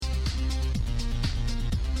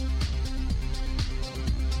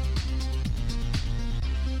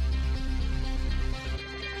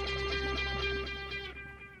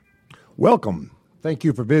Welcome. Thank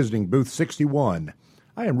you for visiting Booth 61.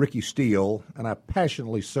 I am Ricky Steele, and I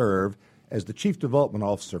passionately serve as the Chief Development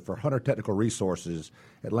Officer for Hunter Technical Resources,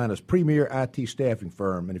 Atlanta's premier IT staffing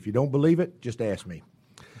firm. And if you don't believe it, just ask me.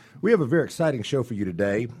 We have a very exciting show for you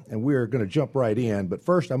today, and we're going to jump right in. But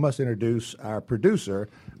first, I must introduce our producer,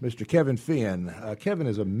 Mr. Kevin Finn. Kevin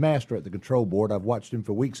is a master at the control board. I've watched him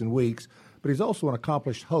for weeks and weeks, but he's also an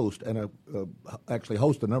accomplished host and actually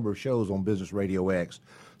hosts a number of shows on Business Radio X.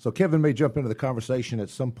 So Kevin may jump into the conversation at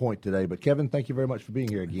some point today. But Kevin, thank you very much for being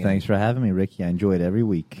here again. Thanks for having me, Ricky. I enjoy it every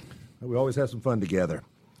week. We always have some fun together.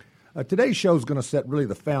 Today's show is going to set really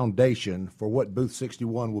the foundation for what Booth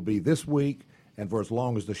 61 will be this week and for as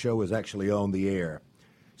long as the show is actually on the air.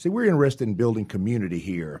 See, we're interested in building community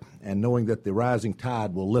here and knowing that the rising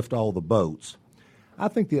tide will lift all the boats. I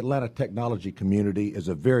think the Atlanta technology community is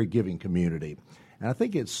a very giving community. And I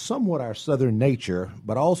think it's somewhat our southern nature,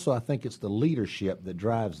 but also I think it's the leadership that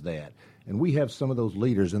drives that. And we have some of those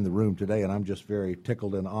leaders in the room today, and I'm just very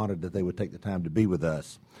tickled and honored that they would take the time to be with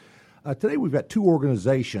us. Today we've got two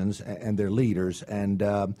organizations and their leaders, and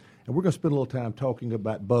we're going to spend a little time talking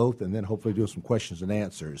about both and then hopefully do some questions and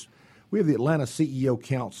answers. We have the Atlanta CEO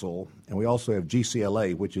Council, and we also have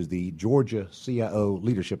GCLA, which is the Georgia CIO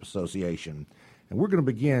Leadership Association. And we're going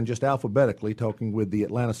to begin just alphabetically talking with the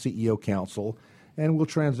Atlanta CEO Council, and we'll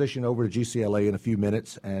transition over to GCLA in a few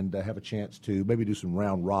minutes and have a chance to maybe do some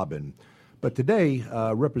round robin. But today,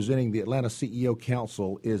 representing the Atlanta CEO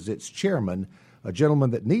Council is its chairman, a gentleman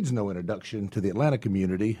that needs no introduction to the Atlanta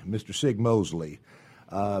community, Mr. Sig Mosley.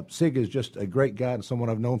 Sig is just a great guy and someone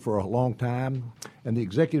I've known for a long time, and the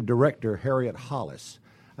executive director, Harriet Hollis.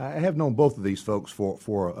 I have known both of these folks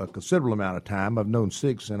for a considerable amount of time. I've known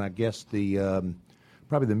Sig since, I guess,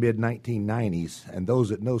 probably the mid-1990s, and those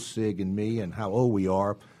that know Sig and me and how old we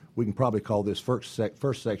are, we can probably call this first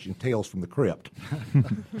section Tales from the Crypt.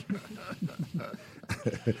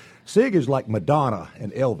 Sig is like Madonna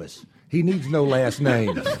and Elvis. He needs no last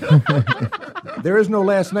name. There is no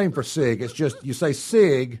last name for Sig. It's just you say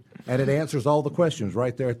Sig, and it answers all the questions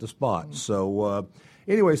right there at the spot. So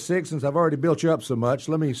anyway, Sig, since I've already built you up so much,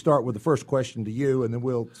 let me start with the first question to you, and then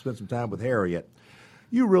we'll spend some time with Harriet.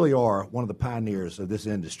 You really are one of the pioneers of this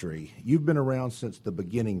industry. You've been around since the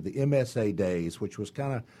beginning, the MSA days, which was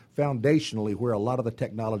kind of foundationally where a lot of the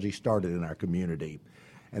technology started in our community.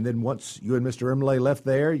 And then once you and Mr. Imlay left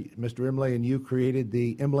there, Mr. Imlay and you created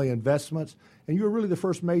the Imlay Investments, and you were really the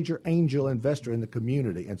first major angel investor in the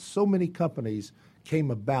community. And so many companies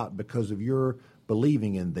came about because of your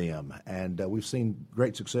believing in them, and we've seen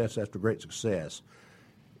great success after great success.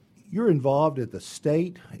 You're involved at the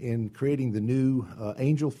state in creating the new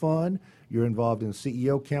Angel Fund. You're involved in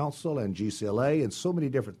CEO Council and GCLA and so many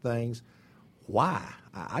different things. Why?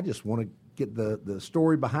 I just want to get the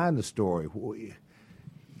story behind the story.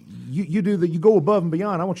 You go above and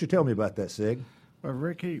beyond. I want you to tell me about that, Sig. Well,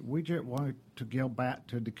 Ricky, we just wanted to give back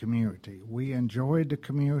to the community. We enjoyed the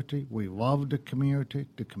community. We loved the community.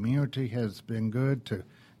 The community has been good to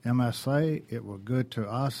MSA. It was good to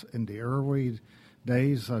us in the early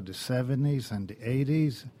days of the 70s and the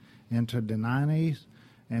 80s into the 90s.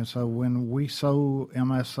 And so when we sold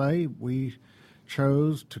MSA, we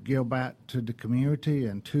chose to give back to the community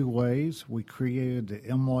in two ways. We created the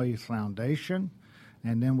Imlay Foundation,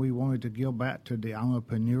 and then we wanted to give back to the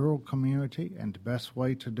entrepreneurial community, and the best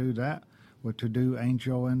way to do that was to do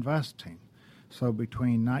angel investing. So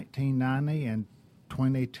between 1990 and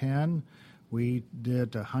 2010, we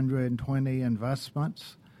did 120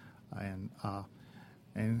 investments and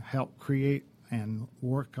helped create and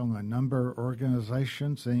work on a number of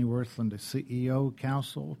organizations, anywhere from the CEO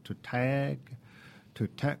Council to TAG to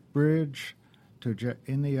TechBridge to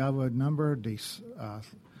any other number of these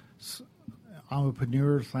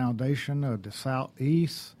Entrepreneurs Foundation of the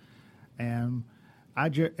Southeast. And I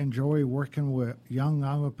just enjoy working with young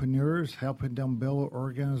entrepreneurs, helping them build an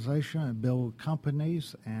organization and build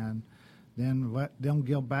companies, and then let them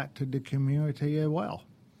give back to the community as well.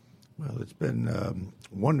 Well, it's been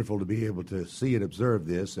wonderful to be able to see and observe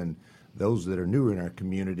this, and those that are newer in our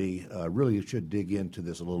community really should dig into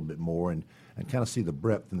this a little bit more and kind of see the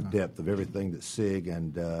breadth and the depth of everything that SIG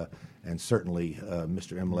and certainly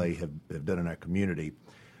Mr. Imlay have done in our community.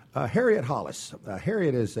 Harriet Hollis.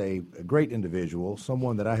 Harriet is a great individual,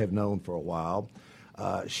 someone that I have known for a while.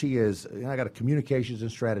 She is, I got a communications and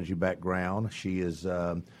strategy background. She has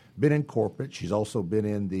been in corporate. She's also been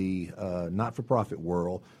in the not-for-profit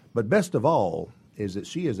world. But best of all is that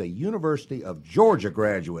she is a University of Georgia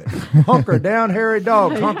graduate. Hunker down, hairy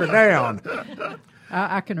dogs, hunker down.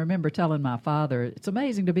 I can remember telling my father, it's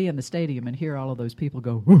amazing to be in the stadium and hear all of those people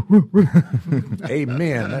go, woo, woo, woo.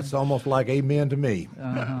 Amen. That's almost like amen to me.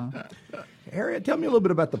 Uh-huh. Harriet, tell me a little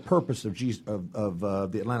bit about the purpose of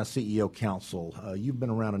the Atlanta CEO Council. You've been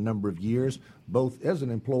around a number of years, both as an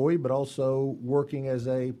employee but also working as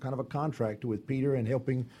a kind of a contractor with Peter and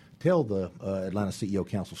helping tell the Atlanta CEO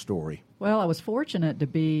Council story. Well, I was fortunate to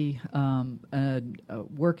be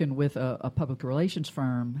working with a public relations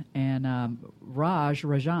firm, and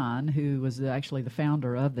Rajan, who was actually the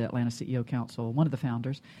founder of the Atlanta CEO Council, one of the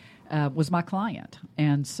founders, was my client.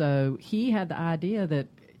 And so he had the idea that,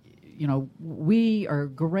 you know, we are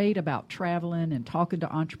great about traveling and talking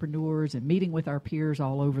to entrepreneurs and meeting with our peers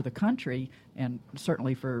all over the country, and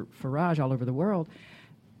certainly for Raj all over the world.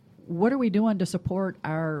 What are we doing to support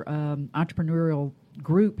our entrepreneurial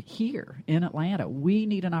group here in Atlanta? We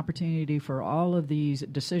need an opportunity for all of these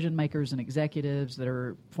decision makers and executives that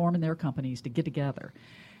are forming their companies to get together.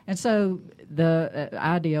 And so the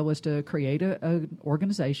idea was to create an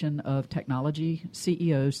organization of technology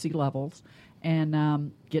CEOs, C-levels,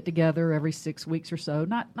 and get together every 6 weeks or so.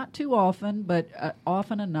 Not too often, but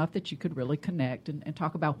often enough that you could really connect and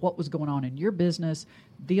talk about what was going on in your business,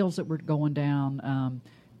 deals that were going down,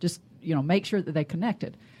 just, you know, make sure that they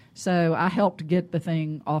connected. So I helped get the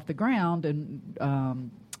thing off the ground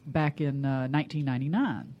back in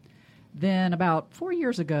 1999. Then about 4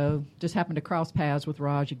 years ago, just happened to cross paths with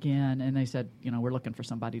Raj again, and they said, you know, we're looking for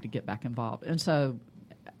somebody to get back involved. And so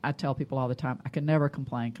I tell people all the time, I can never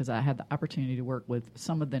complain because I had the opportunity to work with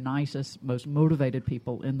some of the nicest, most motivated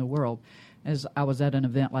people in the world. As I was at an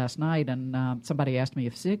event last night, and somebody asked me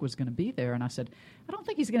if Sig was going to be there, and I said, I don't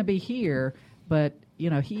think he's going to be here, but, you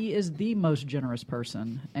know, he is the most generous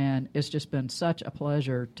person, and it's just been such a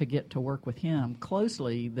pleasure to get to work with him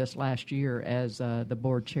closely this last year as the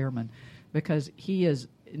board chairman, because he is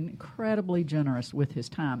incredibly generous with his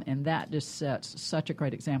time, and that just sets such a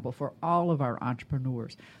great example for all of our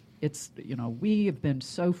entrepreneurs. It's, you know, we have been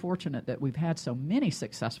so fortunate that we've had so many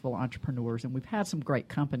successful entrepreneurs, and we've had some great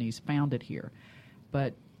companies founded here,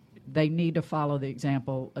 but they need to follow the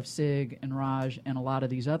example of Sig and Raj and a lot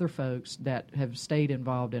of these other folks that have stayed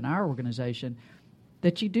involved in our organization,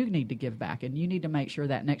 that you do need to give back, and you need to make sure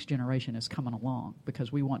that next generation is coming along,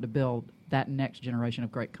 because we want to build that next generation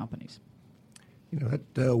of great companies. You know,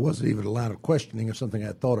 that wasn't even a line of questioning of something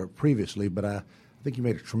I thought of previously, but I think you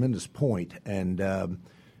made a tremendous point. And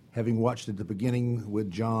having watched at the beginning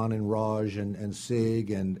with John and Raj and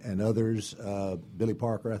Sig and others, Billy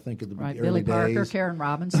Parker, I think, at the early Billy Parker, days. Karen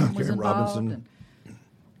Robinson was Karen involved. Robinson.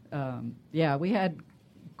 And, yeah, we had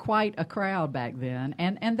quite a crowd back then,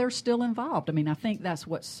 and they're still involved. I mean, I think that's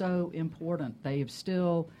what's so important. They have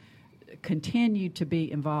still continued to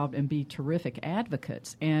be involved and be terrific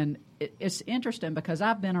advocates. And it's interesting because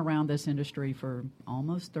I've been around this industry for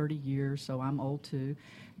almost 30 years, so I'm old too.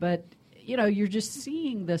 But, you know, you're just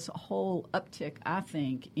seeing this whole uptick, I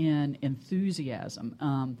think, in enthusiasm.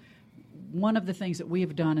 One of the things that we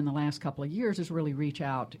have done in the last couple of years is really reach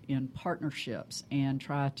out in partnerships and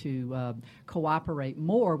try to cooperate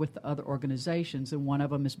more with the other organizations, and one of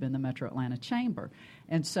them has been the Metro Atlanta Chamber.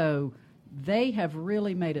 And so they have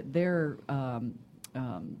really made it their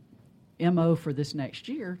MO for this next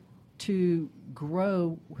year to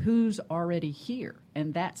grow who's already here.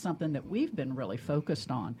 And that's something that we've been really focused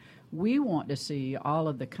on. We want to see all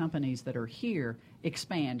of the companies that are here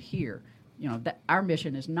expand here. You know, our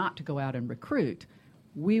mission is not to go out and recruit.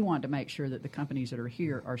 We want to make sure that the companies that are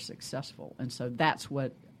here are successful. And so that's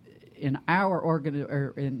what in our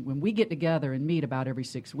when we get together and meet about every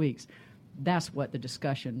 6 weeks, that's what the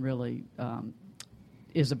discussion really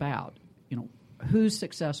is about. You know, who's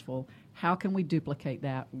successful? How can we duplicate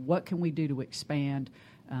that? What can we do to expand?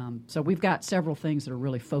 So we've got several things that are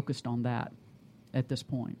really focused on that at this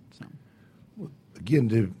point. So, Again,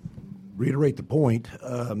 to reiterate the point,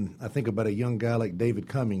 I think about a young guy like David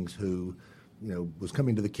Cummings who, you know, was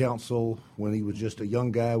coming to the council when he was just a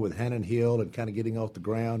young guy with Hannon Hill and kind of getting off the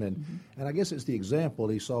ground. And I guess it's the example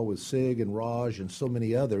he saw with Sig and Raj and so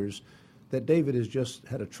many others that David has just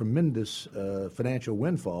had a tremendous financial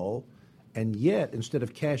windfall. And yet, instead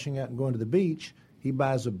of cashing out and going to the beach, he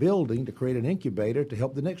buys a building to create an incubator to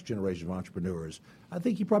help the next generation of entrepreneurs. I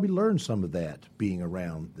think he probably learned some of that being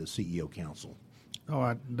around the CEO Council.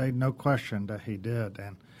 Oh, no question that he did.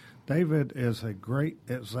 And David is a great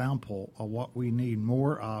example of what we need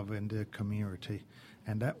more of in the community,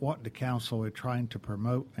 and that what the council is trying to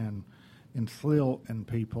promote and instill in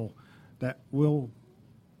people that will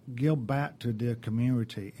give back to the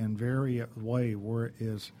community in various ways, where it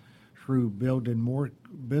is through building more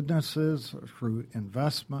businesses, through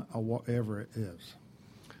investment, or whatever it is.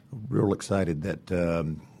 Real excited that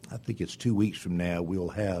I think it's 2 weeks from now we'll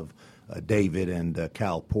have David and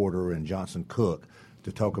Kyle Porter and Johnson Cook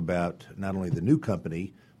to talk about not only the new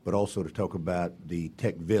company, but also to talk about the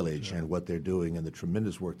Tech Village and what they're doing and the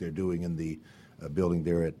tremendous work they're doing in the building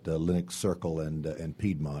there at Lenox Circle and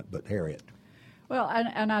Piedmont. But Harriet. Well,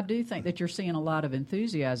 and I do think that you're seeing a lot of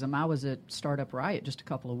enthusiasm. I was at Startup Riot just a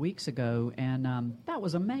couple of weeks ago, and that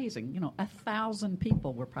was amazing. 1,000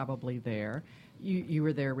 people were probably there. You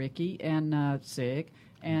were there, Ricky, and Sig,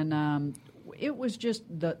 and it was just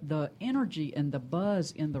the energy and the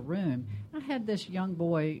buzz in the room. I had this young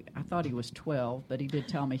boy, I thought he was 12, but he did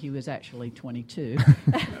tell me he was actually 22,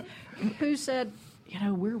 who said,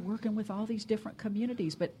 we're working with all these different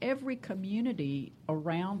communities, but every community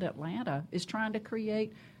around Atlanta is trying to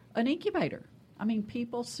create an incubator. I mean,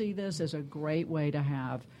 people see this as a great way to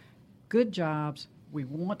have good jobs. We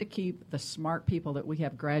want to keep the smart people that we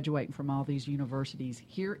have graduating from all these universities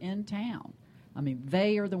here in town. I mean,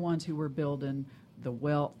 they are the ones who are building the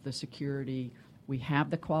wealth, the security. We have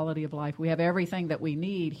the quality of life. We have everything that we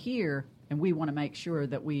need here, and we want to make sure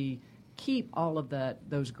that we keep all of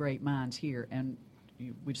those great minds here. And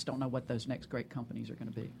we just don't know what those next great companies are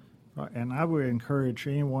going to be. Right, and I would encourage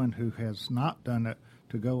anyone who has not done it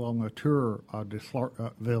to go on a tour of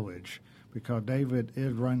the Village, because David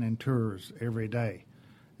is running tours every day,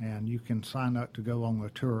 and you can sign up to go on a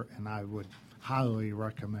tour, and I would highly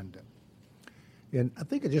recommend it. And I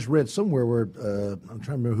think I just read somewhere where I'm trying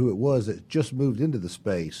to remember who it was that just moved into the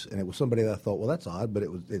space, and it was somebody that I thought, well, that's odd, but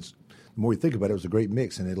it's the more you think about it, it was a great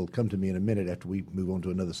mix, and it'll come to me in a minute after we move on to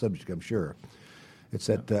another subject, I'm sure. It's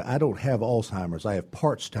that I don't have Alzheimer's. I have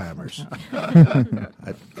parts-timers.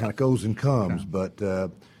 It kind of goes and comes. But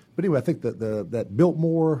anyway, I think that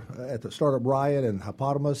Biltmore at the Startup Riot and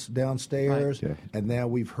Hippopotamus downstairs, right. And now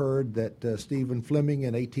we've heard that Stephen Fleming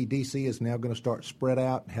and ATDC is now going to start spread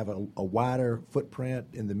out and have a wider footprint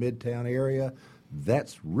in the Midtown area.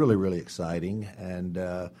 That's really, really exciting. And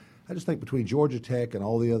I just think between Georgia Tech and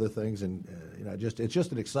all the other things, and it's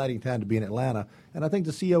just an exciting time to be in Atlanta. And I think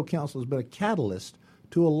the CEO Council has been a catalyst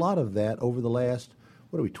to a lot of that over the last,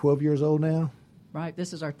 12 years old now? Right.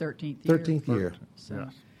 This is our 13th year. 13th year. So,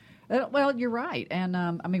 yes. Well, you're right. And,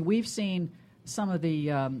 we've seen some of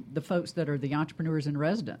the folks that are the entrepreneurs in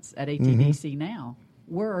residence at ATDC now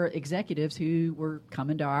were executives who were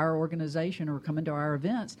coming to our organization or coming to our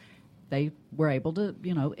events. They were able to,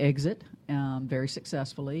 exit very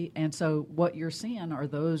successfully. And so what you're seeing are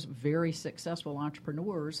those very successful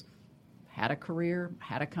entrepreneurs had a career,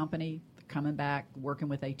 had a company, coming back, working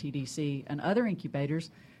with ATDC and other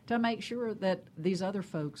incubators to make sure that these other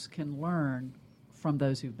folks can learn from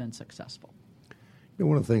those who've been successful.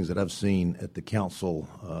 One of the things that I've seen at the council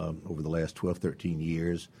over the last 12, 13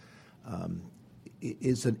 years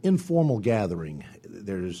is an informal gathering.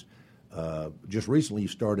 There's just recently you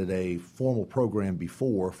started a formal program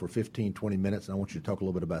before for 15, 20 minutes, and I want you to talk a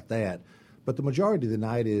little bit about that. But the majority of the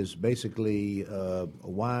night is basically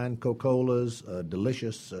wine, Coca-Colas,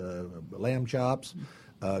 delicious lamb chops,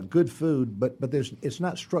 good food, but it's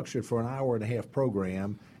not structured for an hour and a half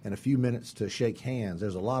program and a few minutes to shake hands.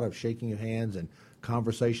 There's a lot of shaking of hands and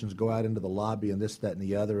conversations go out into the lobby and this, that, and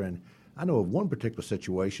the other. And I know of one particular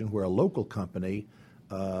situation where a local company,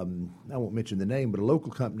 I won't mention the name, but a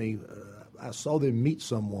local company, I saw them meet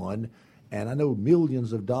someone, and I know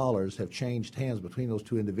millions of dollars have changed hands between those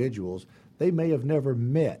two individuals. They may have never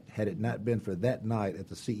met had it not been for that night at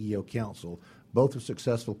the CEO Council. Both are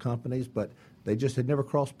successful companies, but they just had never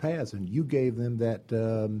crossed paths, and you gave them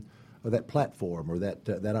that platform or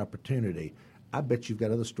that opportunity. I bet you've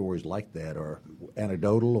got other stories like that, or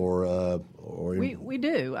anecdotal, or we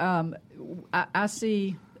do. I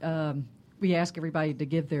see. We ask everybody to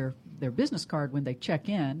give their business card when they check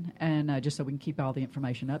in, and just so we can keep all the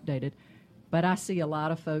information updated. But I see a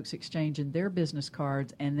lot of folks exchanging their business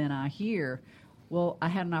cards, and then I hear, well, I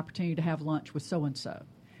had an opportunity to have lunch with so-and-so.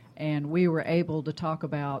 And we were able to talk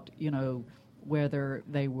about, whether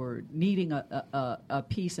they were needing a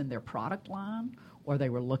piece in their product line, or they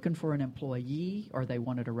were looking for an employee, or they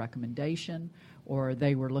wanted a recommendation, or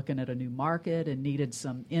they were looking at a new market and needed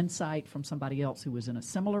some insight from somebody else who was in a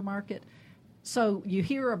similar market. So you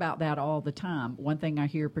hear about that all the time. One thing I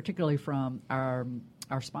hear particularly from our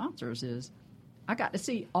sponsors is, I got to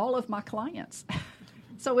see all of my clients.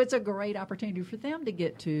 So it's a great opportunity for them to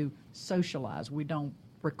get to socialize. We don't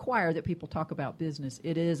require that people talk about business.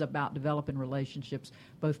 It is about developing relationships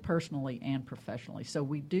both personally and professionally. So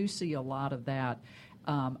we do see a lot of that.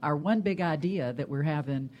 Our one big idea that we're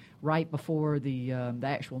having right before the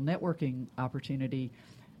actual networking opportunity,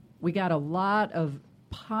 we got a lot of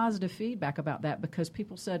positive feedback about that because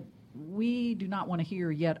people said, we do not want to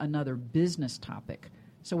hear yet another business topic.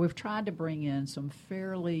 So we've tried to bring in some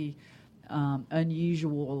fairly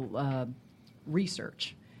unusual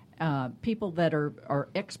research, people that are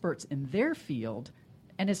experts in their field,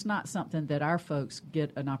 and it's not something that our folks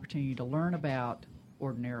get an opportunity to learn about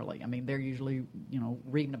ordinarily. I mean, they're usually,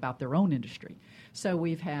 reading about their own industry. So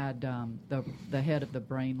we've had the head of the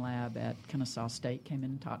brain lab at Kennesaw State came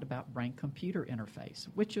in and talked about brain-computer interface,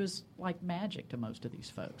 which was like magic to most of these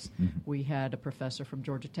folks. Mm-hmm. We had a professor from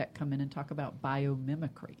Georgia Tech come in and talk about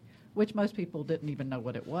biomimicry, which most people didn't even know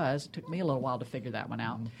what it was. It took me a little while to figure that one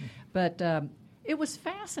out. Mm-hmm. But it was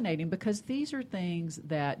fascinating because these are things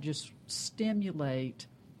that just stimulate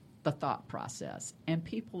the thought process, and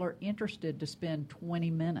people are interested to spend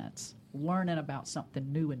 20 minutes learning about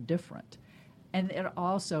something new and different. And it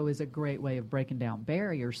also is a great way of breaking down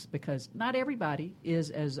barriers because not everybody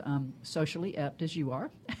is as socially apt as you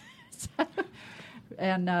are.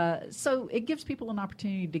 So it gives people an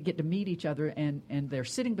opportunity to get to meet each other, and they're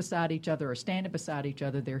sitting beside each other or standing beside each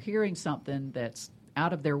other. They're hearing something that's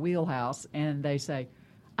out of their wheelhouse, and they say,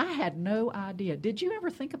 I had no idea. Did you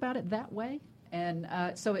ever think about it that way? And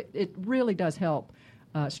so it really does help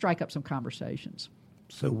strike up some conversations.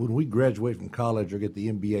 So when we graduate from college or get the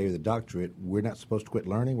MBA or the doctorate, we're not supposed to quit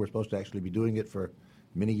learning. We're supposed to actually be doing it for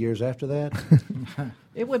many years after that?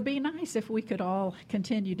 It would be nice if we could all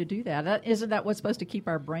continue to do that. Isn't that what's supposed to keep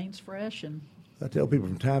our brains fresh? And I tell people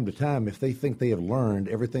from time to time, if they think they have learned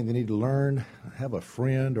everything they need to learn, have a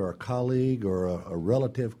friend or a colleague or a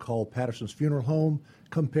relative call Patterson's Funeral Home,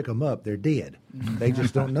 come pick them up. They're dead. They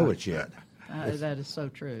just don't know it yet. That is so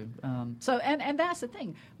true. And that's the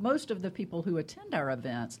thing. Most of the people who attend our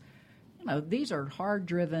events, these are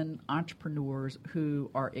hard-driven entrepreneurs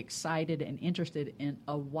who are excited and interested in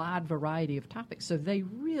a wide variety of topics. So they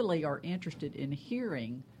really are interested in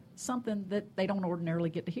hearing something that they don't ordinarily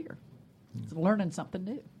get to hear. It's learning something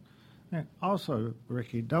new. And also,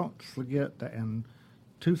 Ricky, don't forget that in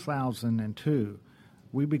 2002,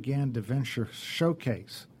 we began the Venture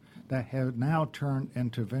Showcase that have now turned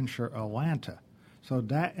into Venture Atlanta. So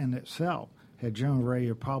that in itself had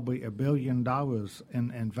generated probably $1 billion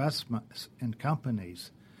in investments in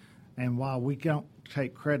companies. And while we don't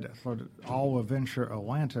take credit for all of Venture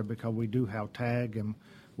Atlanta because we do have TAG and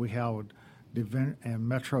we have and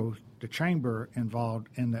Metro, the Chamber involved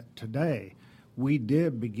in it today, we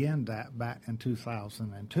did begin that back in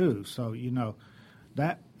 2002. So,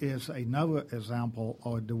 that is another example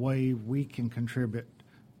of the way we can contribute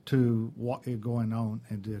to what is going on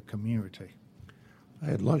in the community. I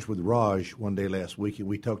had lunch with Raj one day last week, and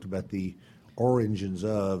we talked about the origins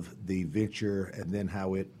of the venture and then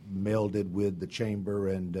how it melded with the chamber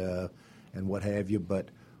and what have you. But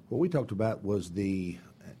what we talked about was a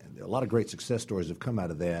lot of great success stories have come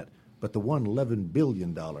out of that, but the one $11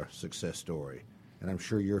 billion success story, and I'm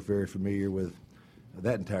sure you're very familiar with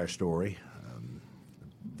that entire story.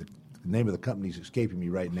 The name of the company is escaping me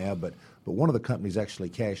right now, but one of the companies actually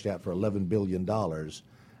cashed out for $11 billion,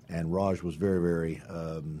 and Raj was very, very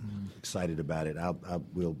excited about it.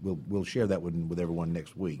 We'll share that with everyone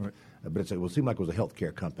next week. Right. But it will seem like it was a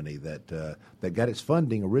healthcare company that got its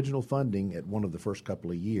original funding at one of the first couple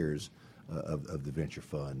of years of the venture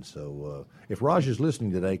fund. So if Raj is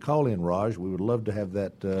listening today, call in, Raj. We would love to have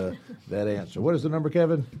that answer. What is the number,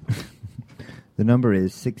 Kevin? The number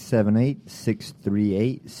is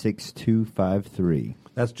 678-638-6253.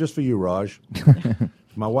 That's just for you, Raj.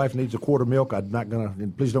 My wife needs a quart of milk. I'm not going to.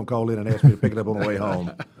 Please don't call in and ask me to pick it up on the way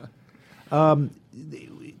home.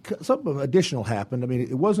 Something additional happened. I mean,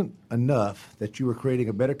 it wasn't enough that you were creating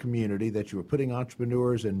a better community, that you were putting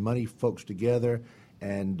entrepreneurs and money folks together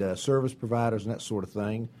and service providers and that sort of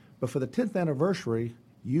thing. But for the 10th anniversary,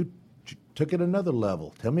 you took it another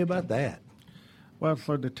level. Tell me about that. Well,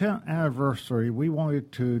 for the 10th anniversary, we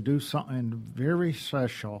wanted to do something very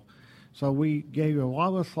special. So we gave a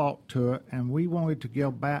lot of thought to it, and we wanted to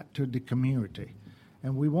give back to the community.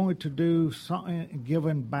 And we wanted to do something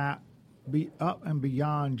giving back, be up and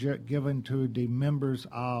beyond just giving to the members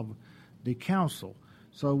of the council.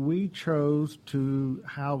 So we chose to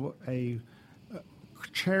have a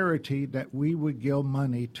charity that we would give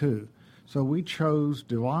money to. So we chose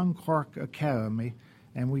the Ron Clark Academy,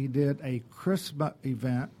 and we did a Christmas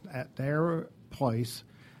event at their place.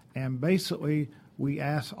 And basically, we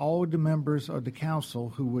asked all the members of the council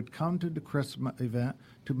who would come to the Christmas event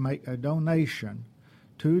to make a donation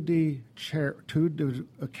to the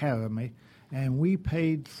academy, and we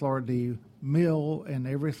paid for the meal and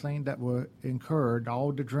everything that were incurred,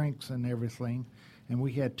 all the drinks and everything. And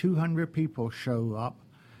we had 200 people show up.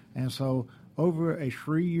 And so over a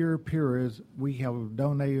 3-year period, we have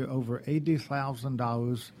donated over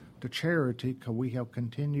 $80,000 to charity, because we have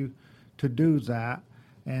continued to do that.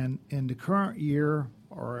 And in the current year,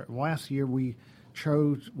 or last year, we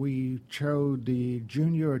chose the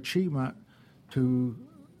Junior Achievement to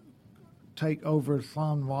take over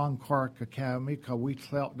Son Ron Clark Academy, because we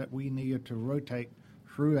felt that we needed to rotate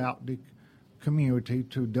throughout the community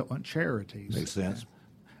to different charities. Makes sense.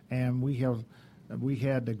 And we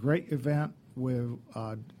had a great event with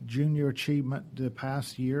Junior Achievement the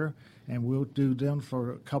past year, and we'll do them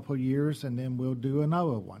for a couple of years, and then we'll do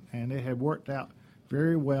another one. And it had worked out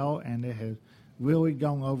very well, and it has really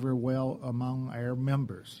gone over well among our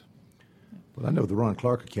members. Well, I know the Ron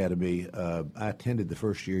Clark Academy. I attended the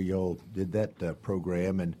first year y'all did that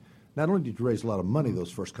program, and not only did you raise a lot of money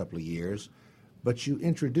those first couple of years, but you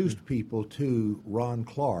introduced people to Ron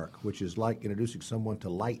Clark, which is like introducing someone to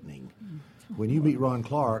lightning. When you meet Ron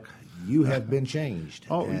Clark, you have been changed.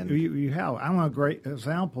 Oh, you have. I'm a great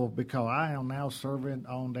example, because I am now serving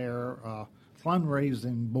on their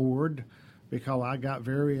fundraising board, because I got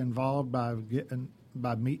very involved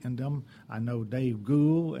by meeting them. I know Dave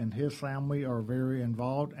Gould and his family are very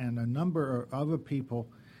involved, and a number of other people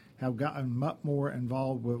have gotten much more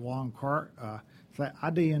involved with Ron Clark. I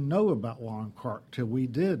didn't know about Ron Clark till we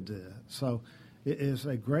did this. So it is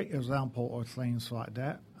a great example of things like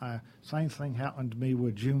that. Same thing happened to me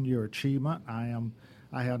with Junior Achievement. I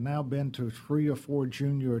have now been to 3 or 4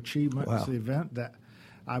 Junior Achievements event that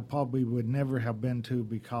I probably would never have been to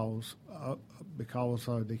because of the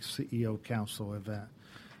CEO Council event.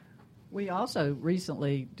 We also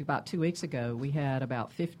recently, about 2 weeks ago, we had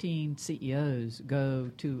about 15 CEOs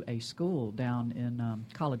go to a school down in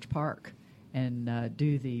College Park and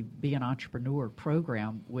do the Be an Entrepreneur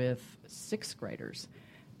program with 6th graders.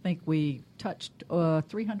 I think we touched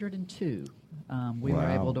 302. We were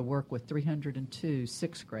able to work with 302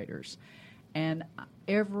 6th graders. And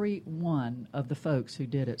every one of the folks who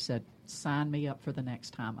did it said, sign me up for the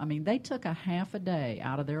next time. I mean, they took a half a day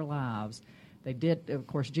out of their lives. They did, of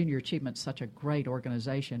course, Junior Achievement's such a great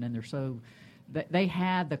organization, and they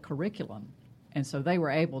had the curriculum. And so they were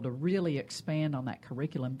able to really expand on that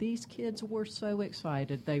curriculum. These kids were so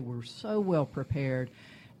excited. They were so well prepared.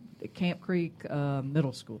 Camp Creek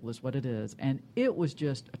Middle School is what it is. And it was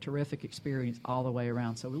just a terrific experience all the way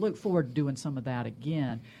around. So we look forward to doing some of that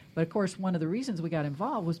again. But, of course, one of the reasons we got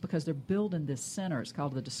involved was because they're building this center. It's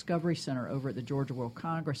called the Discovery Center over at the Georgia World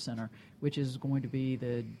Congress Center, which is going to be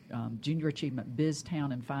the Junior Achievement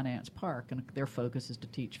BizTown and Finance Park. And their focus is to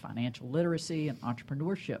teach financial literacy and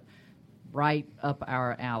entrepreneurship, right up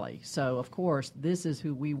our alley. So, of course, this is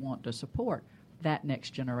who we want to support, that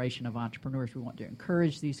next generation of entrepreneurs. We want to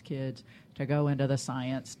encourage these kids to go into the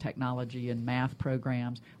science, technology, and math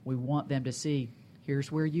programs. We want them to see, here's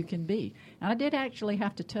where you can be. And I did actually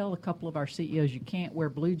have to tell a couple of our CEOs, you can't wear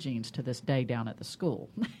blue jeans to this day down at the school.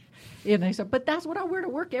 And they said, but that's what I wear to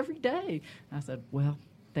work every day. I said, well,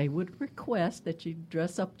 they would request that you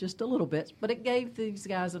dress up just a little bit, but it gave these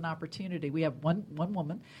guys an opportunity. We have one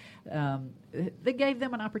woman that gave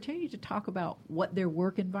them an opportunity to talk about what their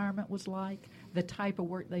work environment was like, the type of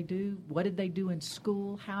work they do, what did they do in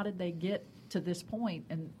school, how did they get to this point,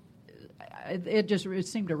 and it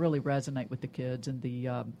seemed to really resonate with the kids, and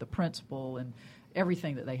the principal and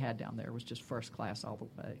everything that they had down there was just first class all the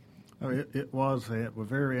way. Oh, it was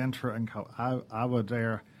very interesting. I was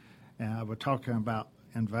there, and I was talking about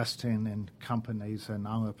investing in companies and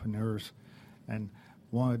entrepreneurs, and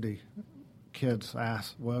one of the kids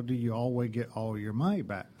asked, well, do you always get all your money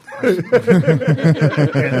back? and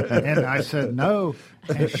I said no,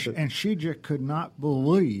 and she just could not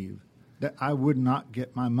believe that I would not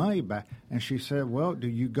get my money back. And she said, well, do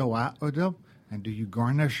you go out with them? And do you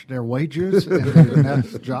garnish their wages in the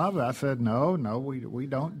next job? I said, no, we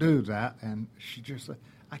don't do that. And she just said,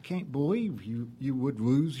 I can't believe you would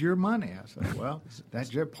lose your money. I said, well, that's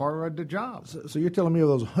just part of the job. So you're telling me of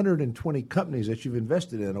those 120 companies that you've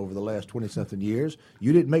invested in over the last 20-something years,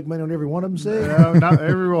 you didn't make money on every one of them, say? No, not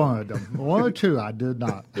every one of them. One or two I did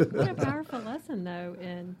not. What a powerful lesson, though,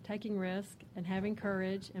 in taking risk and having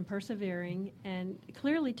courage and persevering, and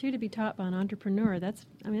clearly, too, to be taught by an entrepreneur. That's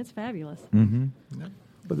fabulous. Mm-hmm. Yeah.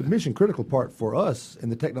 But the mission critical part for us in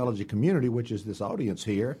the technology community, which is this audience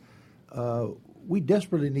here, we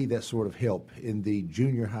desperately need that sort of help in the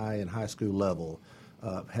junior high and high school level.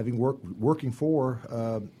 Having working for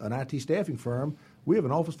an IT staffing firm, we have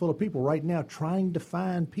an office full of people right now trying to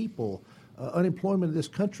find people. Unemployment in this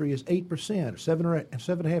country is 8%,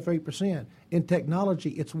 7.5%, 8%. In technology,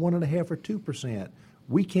 it's 1.5% or 2%.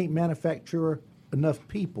 We can't manufacture enough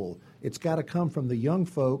people. It's got to come from the young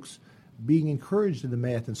folks being encouraged in the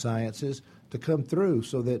math and sciences to come through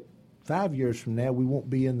so that 5 years from now, we won't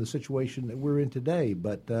be in the situation that we're in today.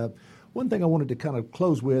 But one thing I wanted to kind of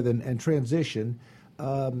close with and transition,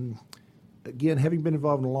 again, having been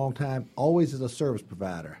involved in a long time, always as a service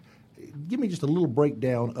provider, give me just a little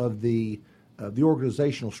breakdown of the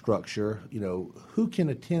organizational structure. You know, who can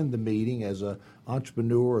attend the meeting as an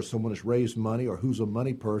entrepreneur or someone that's raised money or who's a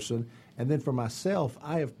money person. And then for myself,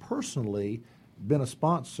 I have personally been a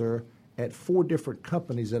sponsor at 4 different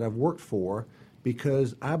companies that I've worked for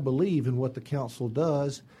because I believe in what the council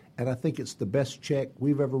does, and I think it's the best check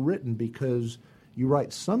we've ever written because you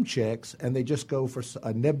write some checks and they just go for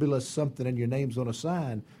a nebulous something and your name's on a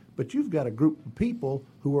sign, but you've got a group of people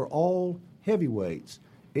who are all heavyweights.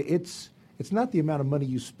 It's not the amount of money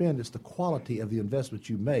you spend, it's the quality of the investment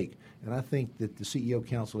you make, and I think that the CEO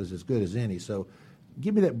Council is as good as any. So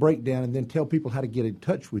give me that breakdown and then tell people how to get in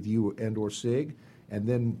touch with you and or SIG, and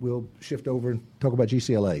then we'll shift over and talk about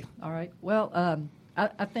GCLA. All right. Well,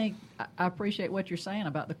 I think I appreciate what you're saying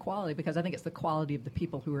about the quality because I think it's the quality of the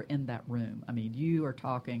people who are in that room. I mean, you are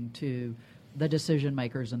talking to the decision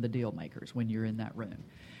makers and the deal makers when you're in that room.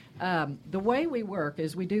 The way we work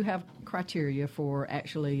is we do have criteria for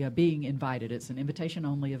actually being invited. It's an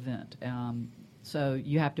invitation-only event. So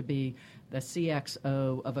you have to be the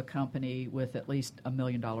CXO of a company with at least $1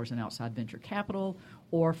 million in outside venture capital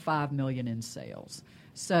or $5 million in sales.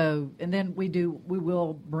 So, and then we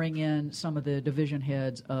will bring in some of the division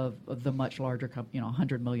heads of the much larger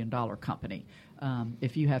 $100 million company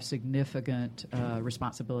if you have significant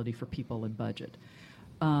responsibility for people and budget.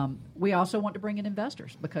 We also want to bring in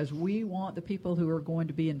investors because we want the people who are going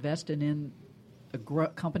to be investing in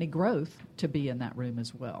company growth to be in that room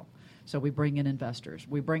as well. So we bring in investors.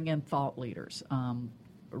 We bring in thought leaders.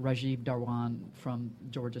 Rajiv Darwan from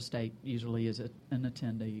Georgia State usually is an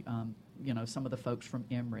attendee. Some of the folks from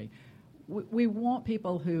Emory. We want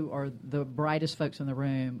people who are the brightest folks in the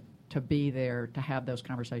room to be there to have those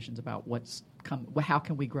conversations about how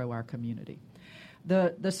can we grow our community.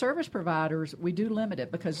 The service providers, we do limit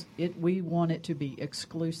it because we want it to be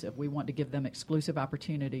exclusive. We want to give them exclusive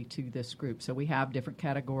opportunity to this group. So we have different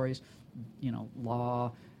categories,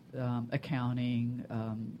 law, accounting,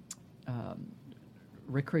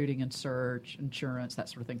 recruiting and search, insurance, that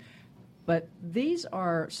sort of thing. But these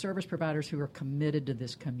are service providers who are committed to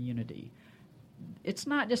this community. It's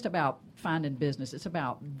not just about finding business. It's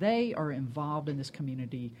about they are involved in this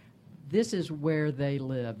community. This is where they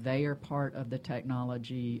live. They are part of the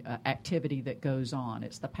technology activity that goes on.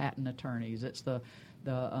 It's the patent attorneys. It's the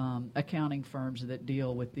accounting firms that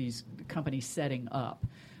deal with these companies setting up.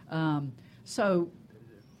 So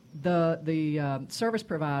the service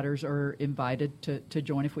providers are invited to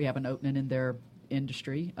join if we have an opening in their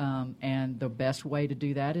industry. And the best way to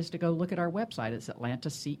do that is to go look at our website. It's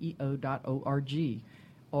atlantaceo.org.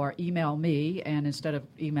 Or email me, and instead of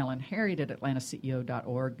emailing Harriet at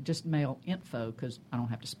atlantaceo.org, just mail info, because I don't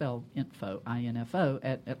have to spell info, I-N-F-O,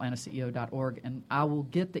 at atlantaceo.org, and I will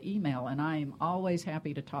get the email. And I am always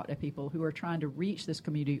happy to talk to people who are trying to reach this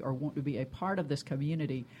community or want to be a part of this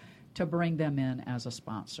community to bring them in as a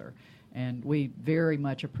sponsor. And we very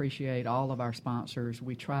much appreciate all of our sponsors.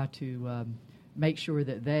 We try to make sure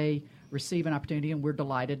that they receive an opportunity, and we're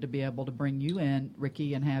delighted to be able to bring you in,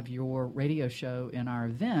 Ricky, and have your radio show in our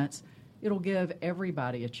events. It'll give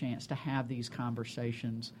everybody a chance to have these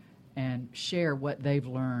conversations and share what they've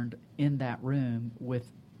learned in that room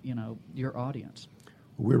with, your audience.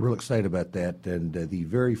 We're real excited about that, and the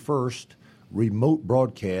very first remote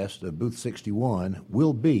broadcast of Booth 61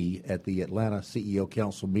 will be at the Atlanta CEO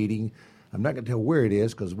Council meeting. I'm not going to tell where it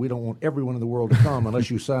is because we don't want everyone in the world to come unless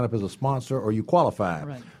you sign up as a sponsor or you qualify.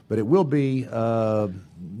 Right. But it will be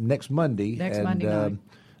next Monday. Monday night.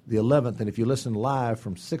 The 11th. And if you listen live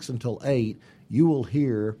from 6 until 8, you will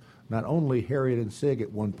hear not only Harriet and Sig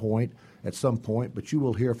at some point, but you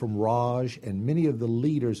will hear from Raj and many of the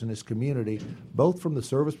leaders in this community, both from the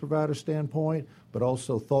service provider standpoint, but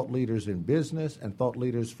also thought leaders in business and thought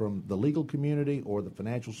leaders from the legal community or the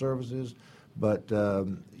financial services. But,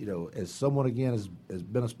 as someone, again, has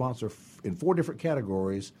been a sponsor in 4 different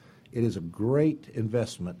categories, it is a great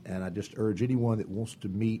investment, and I just urge anyone that wants to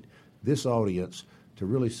meet this audience to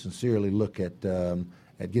really sincerely look at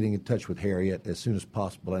getting in touch with Harriet as soon as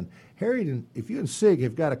possible. And Harriet, if you and Sig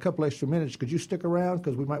have got a couple extra minutes, could you stick around?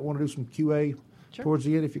 Because we might want to do some QA towards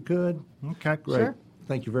the end if you could. Okay. Great. Sure.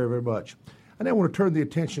 Thank you very, very much. I now want to turn the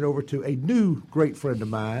attention over to a new great friend of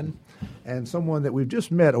mine and someone that we've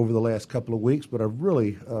just met over the last couple of weeks, but I've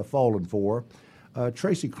really fallen for.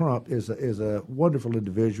 Tracy Crump is a wonderful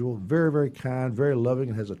individual, very, very kind, very loving,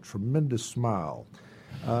 and has a tremendous smile.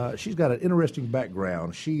 She's got an interesting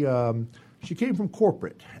background. She She came from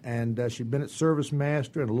corporate, and she'd been at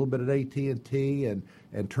ServiceMaster and a little bit at AT&T and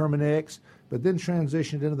Terminex, but then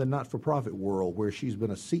transitioned into the not-for-profit world, where she's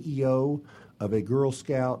been a CEO of a Girl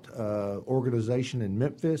Scout organization in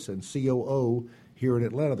Memphis and COO here in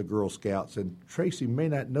Atlanta, the Girl Scouts. And Tracy may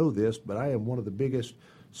not know this, but I am one of the biggest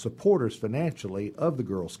supporters financially of the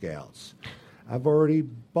Girl Scouts. I've already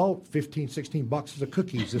bought 15, 16 boxes of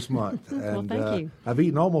cookies this month. And Well, thank you. I've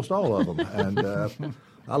eaten almost all of them. And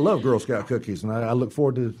I love Girl Scout cookies, and I look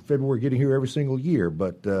forward to February getting here every single year.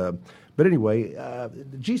 But anyway,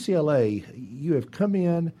 GCLA, you have come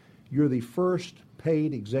in. You're the first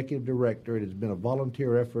paid executive director. It has been a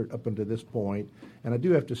volunteer effort up until this point. And I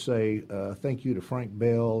do have to say thank you to Frank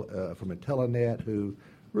Bell from Intellinet, who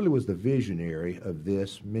really was the visionary of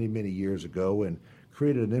this many, many years ago and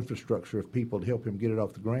created an infrastructure of people to help him get it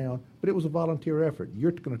off the ground. But it was a volunteer effort.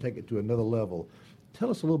 You're going to take it to another level. Tell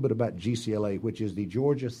us a little bit about GCLA, which is the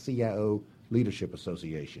Georgia CIO Leadership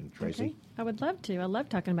Association. Tracy? Okay. I would love to. I love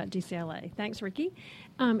talking about GCLA. Thanks, Ricky.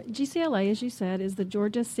 GCLA, as you said, is the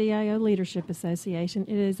Georgia CIO Leadership Association.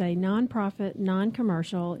 It is a nonprofit,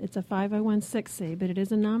 non-commercial. It's a 501c, but it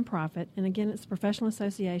is a nonprofit. And again, it's a professional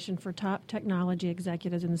association for top technology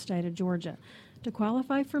executives in the state of Georgia. To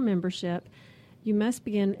qualify for membership, you must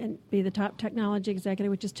begin and be the top technology executive,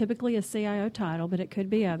 which is typically a CIO title, but it could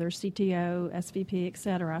be others, CTO, SVP, et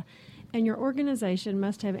cetera. And your organization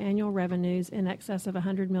must have annual revenues in excess of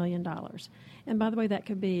 $100 million. And by the way, that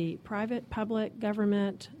could be private, public,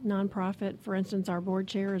 government, nonprofit. For instance, our board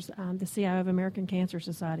chair is the CIO of American Cancer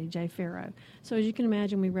Society, Jay Farrow. So as you can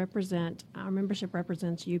imagine, our membership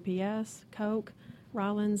represents UPS, Coke,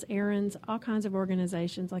 Rollins, Aaron's, all kinds of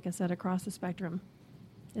organizations, like I said, across the spectrum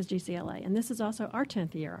is GCLA. And this is also our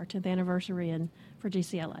 10th year, our 10th anniversary for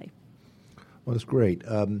GCLA. Well, that's great.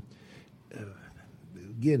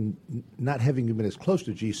 Again, not having been as close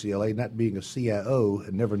to GCLA, not being a CIO,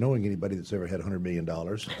 and never knowing anybody that's ever had $100 million,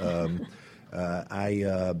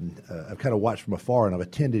 I've kind of watched from afar, and I've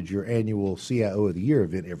attended your annual CIO of the Year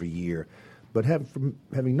event every year. But having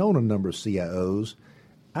known a number of CIOs,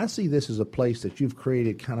 I see this as a place that you've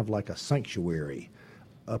created kind of like a sanctuary,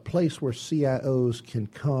 a place where CIOs can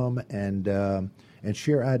come and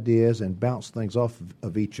share ideas and bounce things off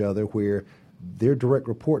of each other, where their direct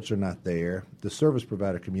reports are not there, the service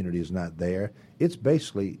provider community is not there. It's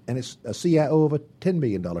basically, and it's a CIO of a $10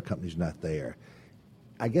 million company is not there.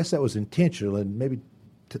 I guess that was intentional, and maybe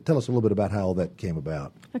tell us a little bit about how all that came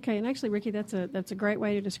about. Okay, and actually, Ricky, that's a great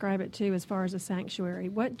way to describe it, too, as far as a sanctuary.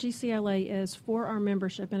 What GCLA is for our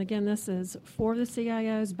membership, and again, this is for the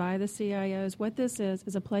CIOs, by the CIOs. What this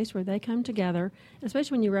is a place where they come together,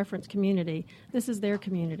 especially when you reference community. This is their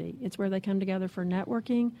community. It's where they come together for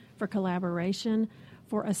networking, for collaboration,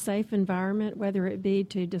 for a safe environment, whether it be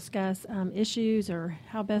to discuss issues or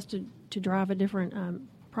how best to drive a different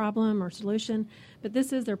problem or solution. But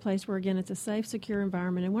this is their place where, again, it's a safe, secure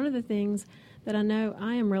environment. And one of the things that I know,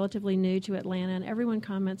 I am relatively new to Atlanta, and everyone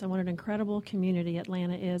comments on what an incredible community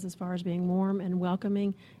Atlanta is as far as being warm and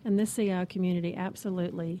welcoming, and this CIO community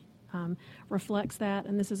absolutely reflects that.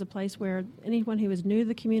 And this is a place where anyone who is new to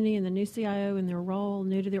the community and the new CIO in their role,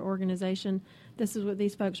 new to their organization, this is what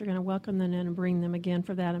these folks are going to welcome them in and bring them again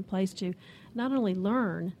for that in place to not only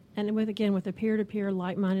learn, and with a peer-to-peer,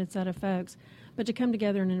 like-minded set of folks, but to come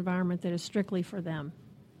together in an environment that is strictly for them.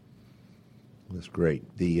 That's great.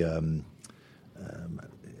 Again,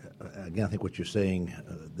 I think what you're saying,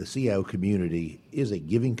 the CIO community is a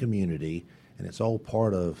giving community, and it's all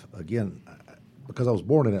part of, again, because I was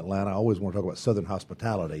born in Atlanta, I always want to talk about Southern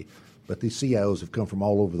hospitality, but these CIOs have come from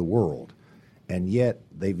all over the world, and yet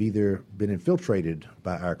they've either been infiltrated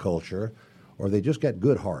by our culture or they just got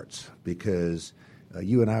good hearts, because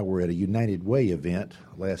you and I were at a United Way event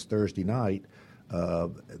last Thursday night,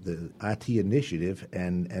 the IT initiative,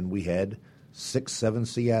 and we had 6-7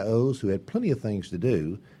 CIOs who had plenty of things to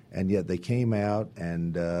do, and yet they came out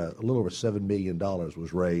and a little over $7 million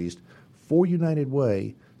was raised for United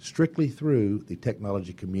Way strictly through the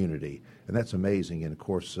technology community. And that's amazing. And, of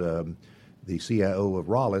course, the CIO of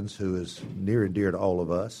Rollins, who is near and dear to all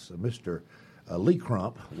of us, Mr. Lee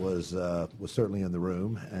Crump, was certainly in the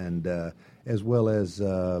room, and as well as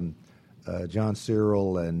John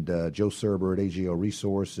Cyril and Joe Serber at AGL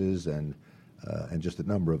Resources and just a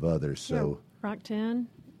number of others. So Rock 10,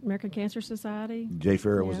 American Cancer Society. Jay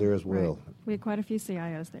Farrow was there as well. Right. We had quite a few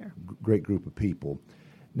CIOs there. Great group of people.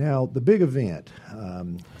 Now, the big event,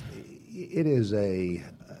 it's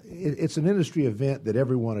an industry event that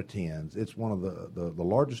everyone attends. It's one of the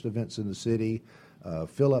largest events in the city.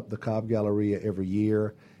 Fill up the Cobb Galleria every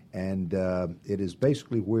year, and it is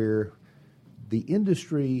basically where the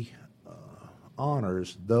industry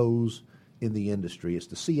honors those in the industry. It's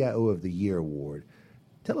the CIO of the Year Award.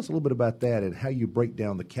 Tell us a little bit about that and how you break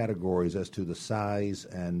down the categories as to the size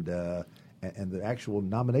and the actual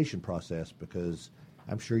nomination process, because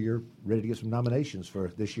I'm sure you're ready to get some nominations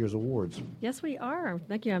for this year's awards. Yes, we are.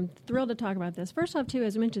 Thank you. I'm thrilled to talk about this. First off, too,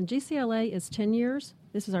 as I mentioned, GCLA is 10 years.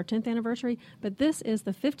 This is our 10th anniversary, but this is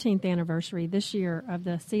the 15th anniversary this year of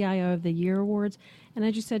the CIO of the Year Awards. And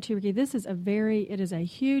as you said, too, Ricky, this is it is a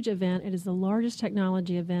huge event. It is the largest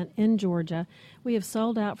technology event in Georgia. We have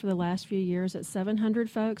sold out for the last few years at 700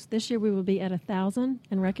 folks. This year we will be at 1,000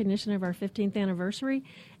 in recognition of our 15th anniversary.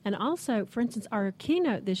 And also, for instance, our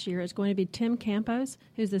keynote this year is going to be Tim Campos,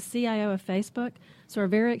 who's the CIO of Facebook. So we're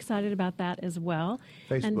very excited about that as well.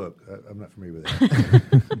 Facebook, I'm not familiar with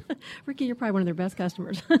that. Ricky, you're probably one of their best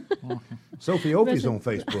customers. Sophie Opie's on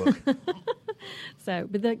Facebook.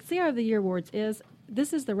 But the CIO of the Year Awards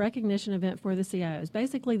this is the recognition event for the CIOs.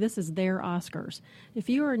 Basically, this is their Oscars. If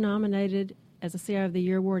you are nominated as a CIO of the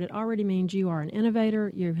Year Award, it already means you are an innovator,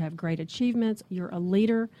 you have great achievements, you're a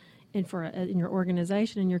leader in your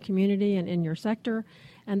organization, in your community, and in your sector.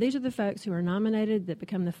 And these are the folks who are nominated that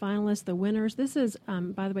become the finalists, the winners. This is,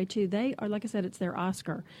 by the way, too, they are, like I said, it's their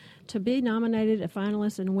Oscar. To be nominated, a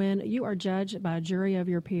finalist, and win, you are judged by a jury of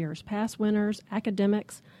your peers, past winners,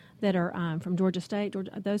 academics that are from Georgia State.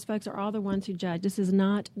 Those folks are all the ones who judge. This is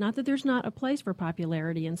not that there's not a place for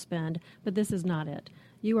popularity and spend, but this is not it.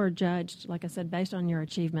 You are judged, like I said, based on your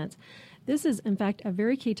achievements. This is, in fact, a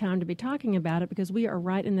very key time to be talking about it because we are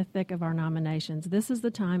right in the thick of our nominations. This is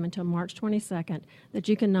the time until March 22nd that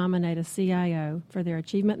you can nominate a CIO for their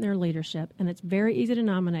achievement and their leadership. And it's very easy to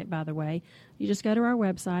nominate, by the way. You just go to our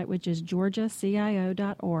website, which is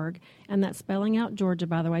georgiacio.org, and that's spelling out Georgia,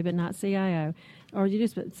 by the way, but not CIO. Or you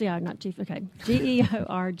just put CIO, not chief. Okay,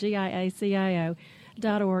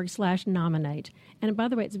 georgiacio.org/nominate. And by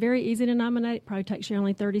the way, it's very easy to nominate. It probably takes you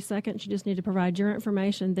only 30 seconds. You just need to provide your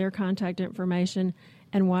information, their contact information,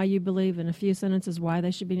 and why you believe in a few sentences why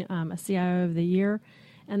they should be a CIO of the Year.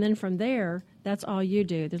 And then from there, that's all you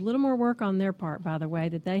do. There's a little more work on their part, by the way,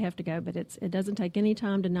 that they have to go, but it doesn't take any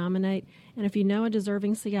time to nominate. And if you know a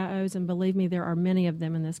deserving CIOs, and believe me, there are many of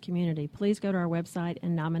them in this community, please go to our website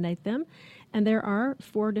and nominate them. And there are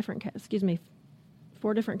four different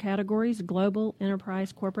categories: global,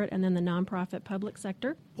 enterprise, corporate, and then the nonprofit public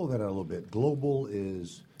sector. Pull that out a little bit. Global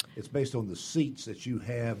it's based on the seats that you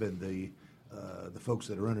have and the folks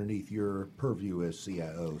that are underneath your purview as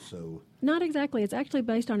CIO. So not exactly. It's actually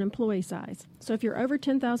based on employee size. So if you're over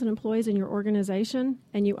 10,000 employees in your organization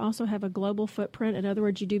and you also have a global footprint, in other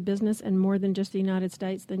words, you do business in more than just the United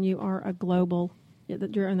States, then you're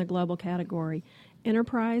in the global category.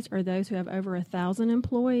 Enterprise are those who have over 1,000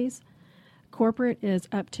 employees. Corporate is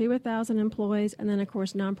up to 1,000 employees, and then, of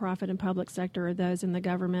course, nonprofit and public sector are those in the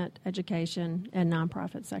government, education, and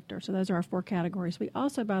nonprofit sector. So those are our four categories. We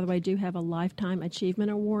also, by the way, do have a Lifetime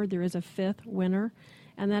Achievement Award. There is a fifth winner,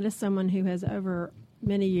 and that is someone who has, over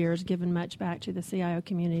many years, given much back to the CIO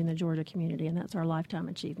community and the Georgia community, and that's our Lifetime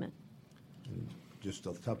Achievement. Just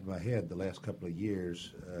off the top of my head, the last couple of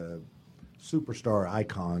years, superstar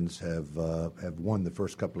icons have won the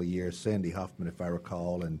first couple of years. Sandy Hoffman, if I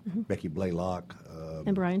recall, and Becky Blaylock.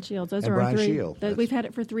 And Brian Shields. Those and are Brian our three. Shields. We've had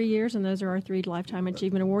it for 3 years, and those are our three Lifetime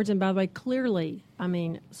Achievement Awards. And by the way, clearly,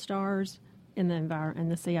 stars in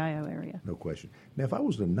the CIO area. No question. Now, if I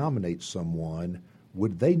was to nominate someone,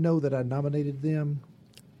 would they know that I nominated them?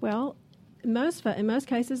 Well, in most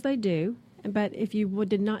cases they do. But if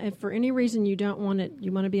if for any reason you don't want it,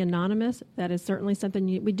 you want to be anonymous, that is certainly something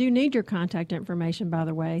we do need your contact information, by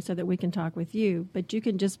the way, so that we can talk with you. But you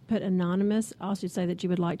can just put anonymous. Also say that you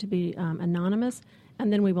would like to be anonymous,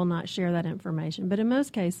 and then we will not share that information. But in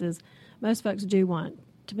most cases, most folks do want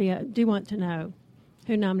to know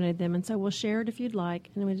who nominated them, and so we'll share it if you'd like,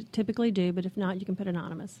 and we typically do. But if not, you can put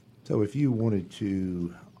anonymous. So if you wanted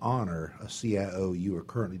to honor a CIO you are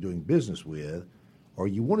currently doing business with, or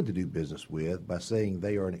you wanted to do business with, by saying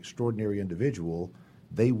they are an extraordinary individual,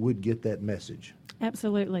 they would get that message.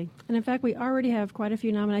 Absolutely. And in fact, we already have quite a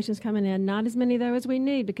few nominations coming in. Not as many, though, as we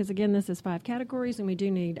need, because, again, this is 5 categories, and we do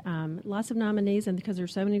need lots of nominees, and because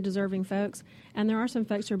there's so many deserving folks. And there are some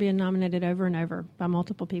folks who are being nominated over and over by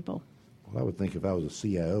multiple people. Well, I would think if I was a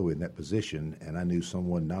CIO in that position and I knew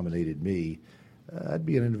someone nominated me, I'd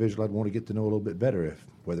be an individual I'd want to get to know a little bit better,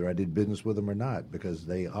 whether I did business with them or not, because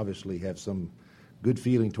they obviously have some good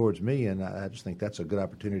feeling towards me, and I just think that's a good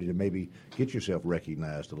opportunity to maybe get yourself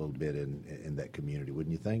recognized a little bit in that community,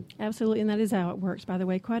 wouldn't you think? Absolutely, and that is how it works, by the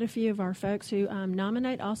way. Quite a few of our folks who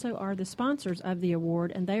nominate also are the sponsors of the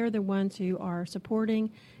award, and they are the ones who are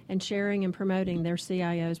supporting and sharing and promoting their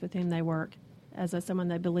CIOs with whom they work. as someone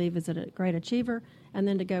they believe is a great achiever, and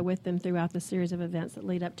then to go with them throughout the series of events that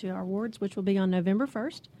lead up to our awards, which will be on November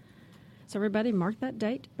 1st. So everybody mark that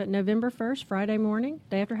date, but November 1st, Friday morning,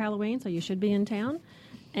 day after Halloween, so you should be in town,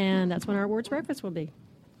 and that's when our awards breakfast will be.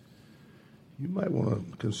 You might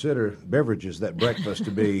want to consider beverages that breakfast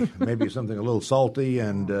to be maybe something a little salty,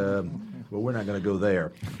 and well, we're not going to go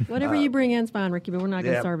there. Whatever you bring in is fine, Ricky, but we're not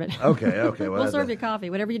going to serve it. Okay. Well, we'll serve you coffee.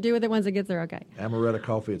 Whatever you do with it once it gets there, okay. Amaretto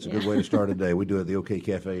coffee, it's a good way to start a day. We do it at the OK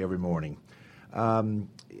Cafe every morning. Again,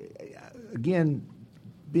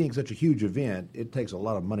 being such a huge event, it takes a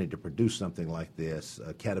lot of money to produce something like this,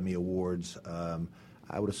 Academy Awards.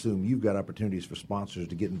 I would assume you've got opportunities for sponsors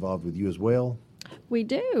to get involved with you as well. We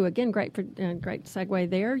do. Again, great segue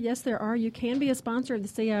there. Yes, there are. You can be a sponsor of the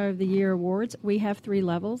CIO of the Year Awards. We have 3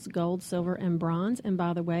 levels, gold, silver, and bronze. And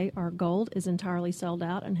by the way, our gold is entirely sold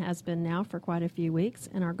out and has been now for quite a few weeks.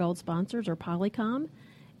 And our gold sponsors are Polycom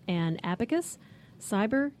and Abacus,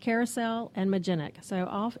 Cyber, Carousel, and Magenic.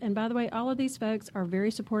 And by the way, all of these folks are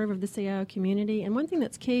very supportive of the CIO community. And one thing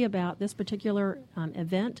that's key about this particular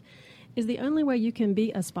event is the only way you can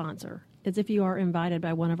be a sponsor is if you are invited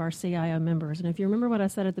by one of our CIO members. And if you remember what I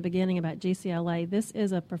said at the beginning about GCLA, this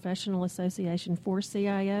is a professional association for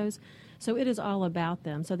CIOs, so it is all about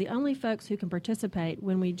them. So the only folks who can participate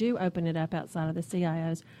when we do open it up outside of the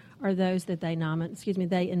CIOs are those that they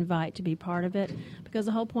invite to be part of it, because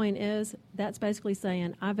the whole point is that's basically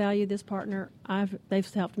saying, I value this partner,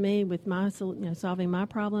 they've helped me with my solving my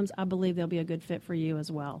problems, I believe they'll be a good fit for you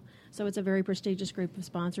as well. So it's a very prestigious group of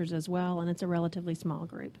sponsors as well, and it's a relatively small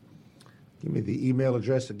group. Give me the email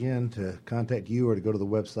address again to contact you or to go to the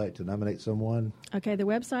website to nominate someone. Okay, the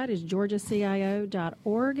website is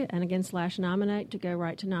georgiacio.org, and again, /nominate to go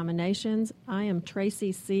right to nominations. I am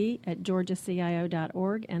Tracy C. at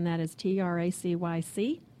georgiacio.org, and that is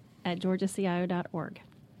TRACYC at georgiacio.org.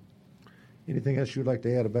 Anything else you would like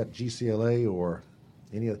to add about GCLA or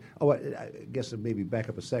any other? Oh, I guess maybe back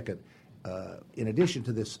up a second. In addition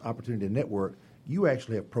to this opportunity to network, you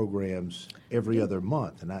actually have programs every other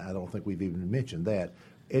month, and I don't think we've even mentioned that.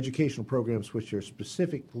 Educational programs which are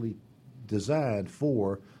specifically designed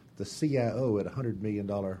for the CIO at $100 million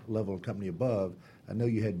level and company above. I know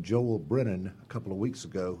you had Joel Brennan a couple of weeks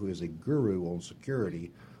ago, who is a guru on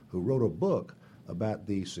security, who wrote a book about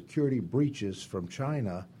the security breaches from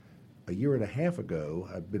China a year and a half ago.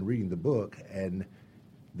 I've been reading the book, and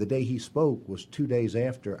the day he spoke was 2 days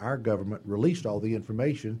after our government released all the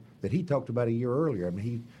information that he talked about a year earlier. I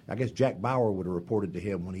mean, I guess Jack Bauer would have reported to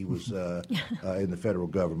him when he was in the federal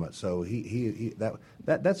government. So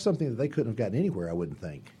that's something that they couldn't have gotten anywhere, I wouldn't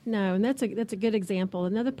think. No, and that's a good example.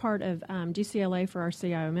 Another part of GCLA for our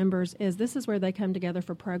CIO members is this is where they come together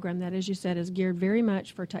for a program that, as you said, is geared very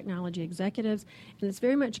much for technology executives, and it's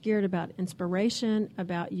very much geared about inspiration,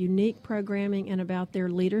 about unique programming, and about their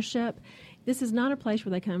leadership. This is not a place where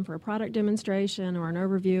they come for a product demonstration or an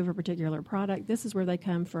overview of a particular product. This is where they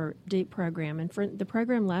come for deep program. And for the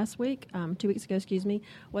program last week, 2 weeks ago,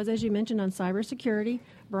 was, as you mentioned, on cybersecurity,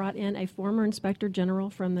 brought in a former inspector general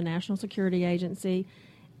from the National Security Agency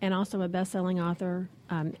and also a best-selling author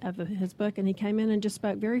of his book. And he came in and just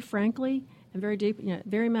spoke very frankly and very deep,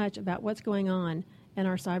 very much about what's going on in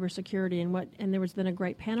our cybersecurity and there was then a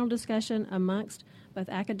great panel discussion amongst both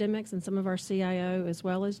academics and some of our CIOs as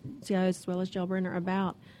well as Joel Brenner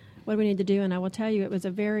about what we need to do. And I will tell you, it was a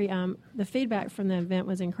very the feedback from the event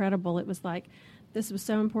was incredible. It was like, this was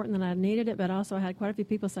so important that I needed it, but also I had quite a few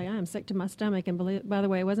people say, I am sick to my stomach. And by the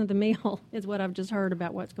way, it wasn't the meal, it's what I've just heard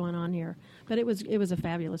about what's going on here. But it was a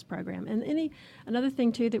fabulous program. And another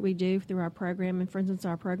thing, too, that we do through our program, and for instance,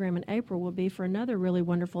 our program in April will be for another really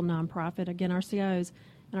wonderful nonprofit. Again, our CIOs,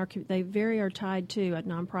 they are tied to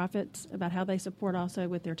nonprofits about how they support also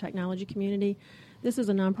with their technology community. This is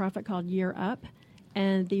a nonprofit called Year Up.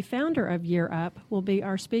 And the founder of Year Up will be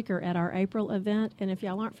our speaker at our April event. And if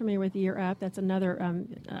y'all aren't familiar with Year Up, that's another,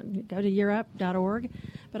 go to yearup.org.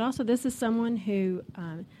 But also this is someone who,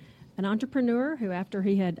 an entrepreneur who after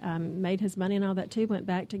he had made his money and all that too, went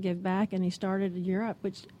back to give back, and he started Year Up,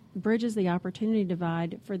 which bridges the opportunity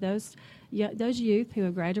divide for those youth who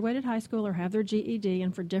have graduated high school or have their GED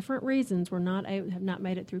and for different reasons have not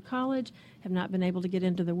made it through college, have not been able to get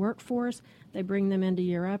into the workforce. They bring them into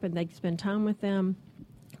Year Up and they spend time with them,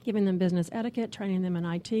 giving them business etiquette, training them in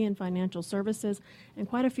IT and financial services. And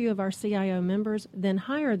quite a few of our CIO members then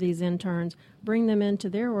hire these interns, bring them into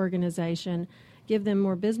their organization, give them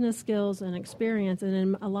more business skills and experience, and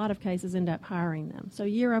in a lot of cases end up hiring them. So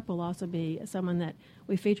Year Up will also be someone that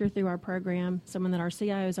we feature through our program, someone that our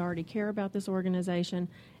CIOs already care about this organization,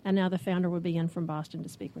 and now the founder will be in from Boston to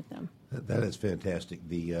speak with them. That is fantastic.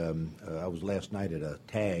 I was last night at a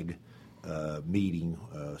TAG meeting,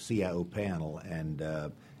 CIO panel, and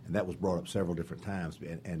that was brought up several different times.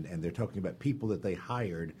 And they're talking about people that they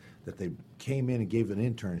hired, that they came in and gave an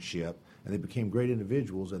internship, and they became great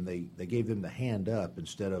individuals, and they gave them the hand up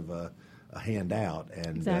instead of a handout.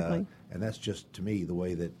 And Exactly. And that's just, to me, the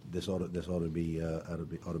way that this ought to be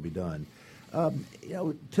done.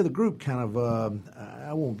 To the group, kind of,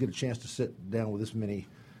 I won't get a chance to sit down with this many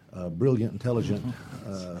brilliant, intelligent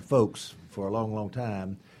folks for a long, long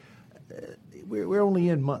time. We're only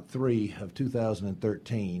in month 3 of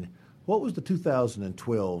 2013. What was the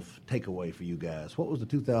 2012 takeaway for you guys? What was the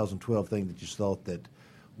 2012 thing that you thought that,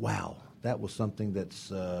 wow, that was something that's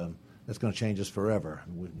going to change us forever?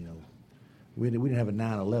 We didn't have a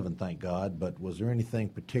 9/11, thank God, but was there anything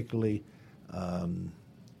particularly? To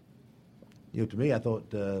me, I thought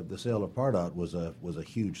the sale of Pardot was a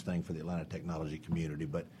huge thing for the Atlanta technology community.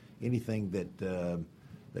 But anything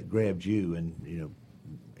that grabbed you, and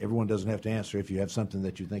everyone doesn't have to answer. If you have something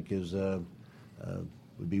that you think is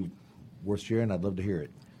would be worth sharing, I'd love to hear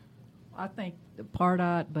it. I think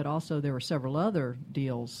Pardot, but also there were several other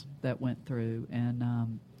deals that went through,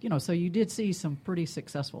 and so you did see some pretty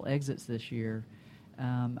successful exits this year.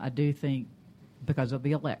 I do think because of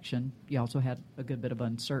the election, you also had a good bit of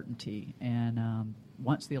uncertainty, and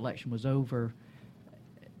once the election was over,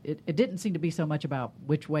 it didn't seem to be so much about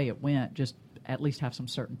which way it went, just at least have some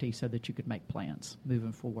certainty so that you could make plans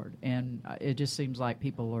moving forward. And it just seems like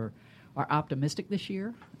people are optimistic this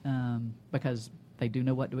year because they do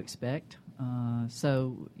know what to expect.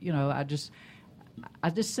 So I just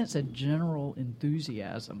sense a general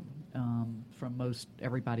enthusiasm from most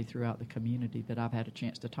everybody throughout the community that I've had a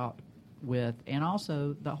chance to talk with, and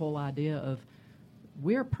also the whole idea of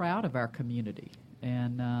we're proud of our community,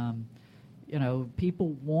 and people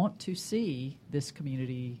want to see this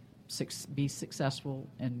community be successful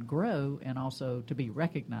and grow, and also to be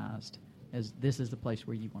recognized as this is the place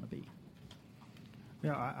where you want to be.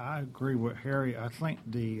 Yeah, I agree with Harry. I think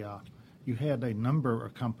you had a number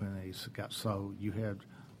of companies that got sold. You had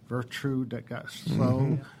Virtue that got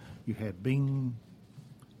sold. You had Bing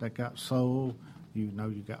that got sold. You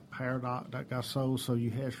got Pardot that got sold. So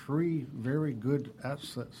you had 3 very good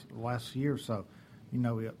assets last year. So,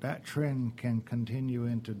 if that trend can continue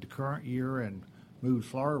into the current year and move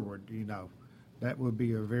forward, that would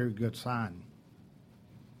be a very good sign.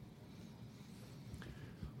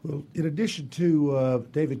 Well, in addition to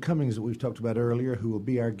David Cummings that we've talked about earlier, who will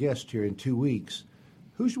be our guest here in 2 weeks,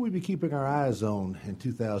 who should we be keeping our eyes on in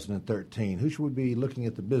 2013? Who should we be looking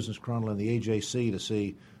at the Business Chronicle and the AJC to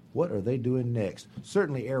see what are they doing next?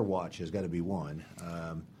 Certainly AirWatch has got to be one.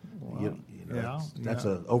 That's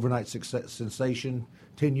an overnight sensation,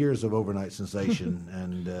 10 years of overnight sensation,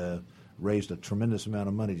 and raised a tremendous amount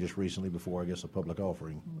of money just recently before, I guess, a public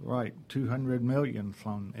offering. Right, $200 million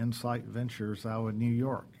from Insight Ventures out of New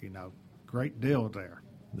York. Great deal there.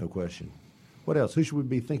 No question. What else? Who should we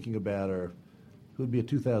be thinking about, or who would be a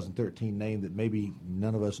 2013 name that maybe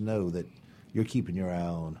none of us know that you're keeping your eye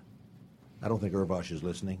on? I don't think Urvash is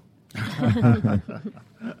listening.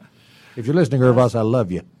 If you're listening, Urvash, I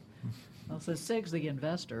love you. Well, so SIG's the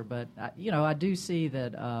investor, but I do see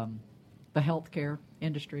that the healthcare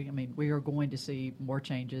industry. I mean, we are going to see more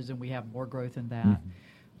changes, and we have more growth in that. Mm-hmm.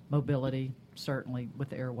 Mobility, certainly with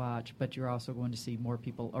the AirWatch, but you're also going to see more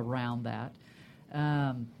people around that.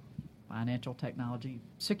 Financial technology,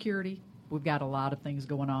 security. We've got a lot of things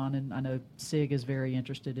going on, and I know SIG is very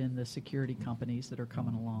interested in the security companies that are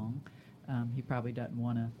coming along. He probably doesn't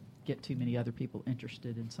want to get too many other people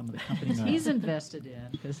interested in some of the companies he's invested in,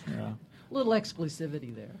 because a little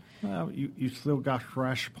exclusivity there. Well, you still got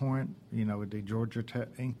FreshPoint, with the Georgia Tech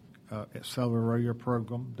Accelerator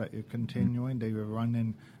program that you're continuing. They were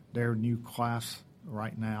running their new class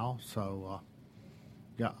right now, so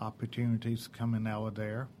got opportunities coming out of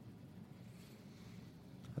there.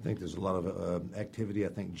 I think there's a lot of activity. I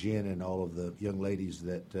think Jen and all of the young ladies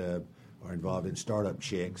that are involved in Startup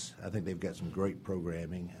Chicks, I think they've got some great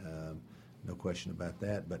programming, no question about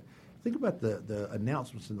that. But think about the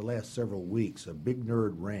announcements in the last several weeks of Big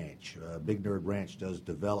Nerd Ranch. Big Nerd Ranch does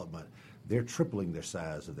development. They're tripling their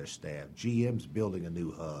size of their staff. GM's building a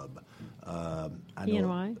new hub.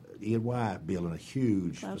 E&Y? E&Y building a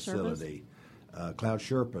huge facility. Cloud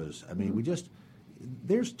Sherpas. I mean,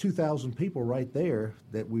 there's 2,000 people right there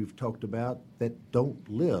that we've talked about that don't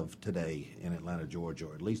live today in Atlanta, Georgia,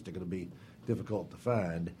 or at least they're going to be difficult to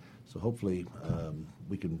find. So hopefully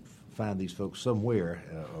we can find these folks somewhere,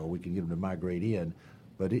 or we can get them to migrate in.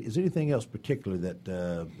 But is there anything else particular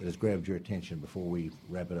that has grabbed your attention before we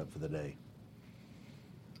wrap it up for the day?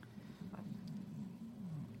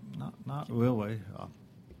 Not really.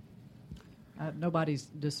 Nobody's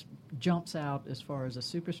just jumps out as far as a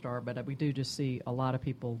superstar, but we do just see a lot of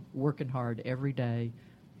people working hard every day.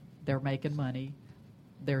 They're making money,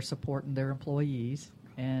 they're supporting their employees,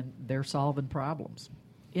 and they're solving problems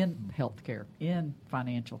in healthcare, in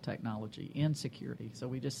financial technology, in security. So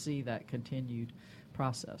we just see that continued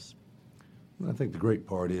process. I think the great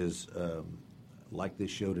part is, like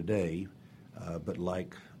this show today, but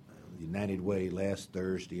like United Way last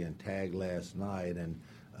Thursday and TAG last night, and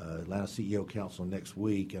Atlanta CEO Council next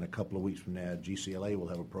week, and a couple of weeks from now, GCLA will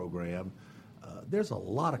have a program. There's a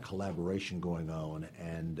lot of collaboration going on,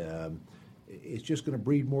 and it's just going to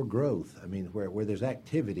breed more growth. I mean, where there's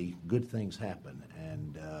activity, good things happen.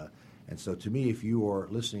 And so to me, if you are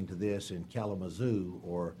listening to this in Kalamazoo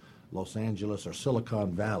or Los Angeles or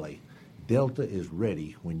Silicon Valley, Delta is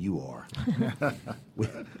ready when you are.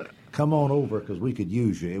 Come on over because we could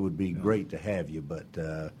use you. It would be great to have you. But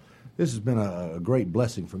this has been a great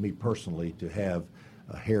blessing for me personally to have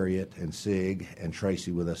Harriet and Sig and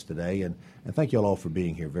Tracy with us today. And thank you all for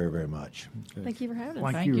being here very, very much. Okay. Thank you for having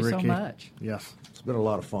us. Thank you so Ricky. much. Yes. It's been a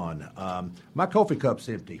lot of fun. My coffee cup's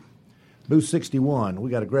empty. Booth 61, we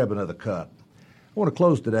got to grab another cup. I want to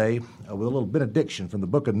close today with a little benediction from the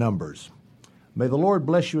book of Numbers. May the Lord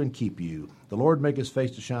bless you and keep you. The Lord make his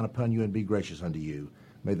face to shine upon you and be gracious unto you.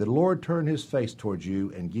 May the Lord turn his face towards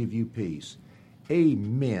you and give you peace.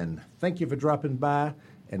 Amen. Thank you for dropping by,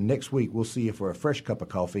 and next week we'll see you for a fresh cup of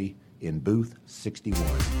coffee in Booth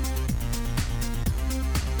 61.